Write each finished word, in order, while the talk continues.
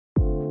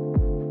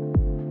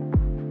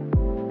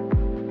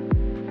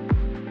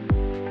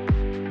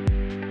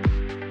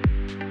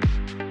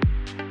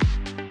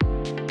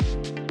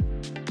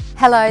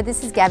Hello,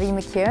 this is Gabby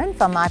McEwen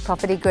from My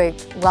Property Group.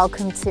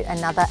 Welcome to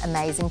another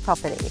amazing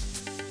property.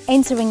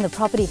 Entering the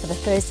property for the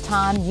first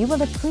time, you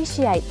will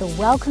appreciate the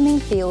welcoming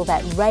feel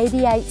that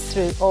radiates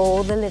through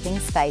all the living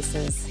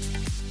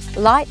spaces.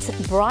 Light,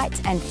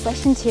 bright and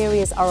fresh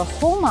interiors are a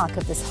hallmark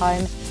of this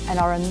home and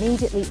are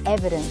immediately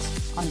evident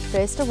on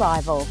first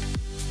arrival.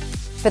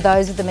 For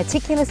those with the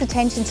meticulous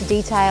attention to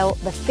detail,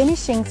 the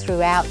finishing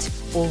throughout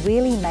will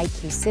really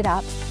make you sit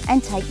up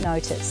and take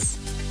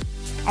notice.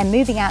 And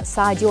moving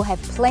outside, you'll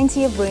have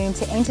plenty of room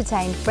to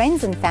entertain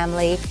friends and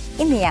family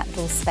in the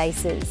outdoor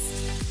spaces.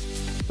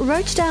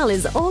 Rochedale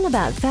is all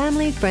about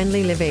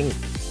family-friendly living.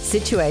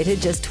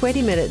 Situated just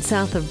 20 minutes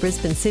south of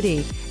Brisbane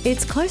City,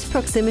 its close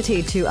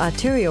proximity to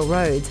arterial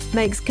roads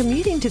makes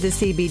commuting to the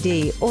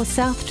CBD or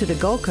south to the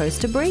Gold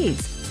Coast a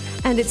breeze.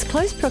 And its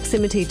close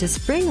proximity to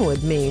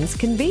Springwood means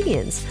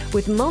convenience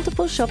with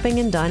multiple shopping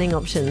and dining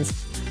options.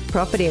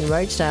 Property in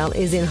Rochedale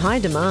is in high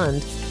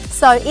demand.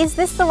 So is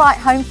this the right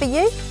home for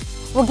you?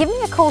 Well, give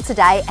me a call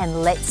today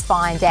and let's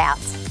find out.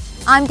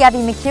 I'm Gabby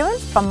McEwen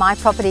from My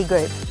Property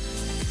Group.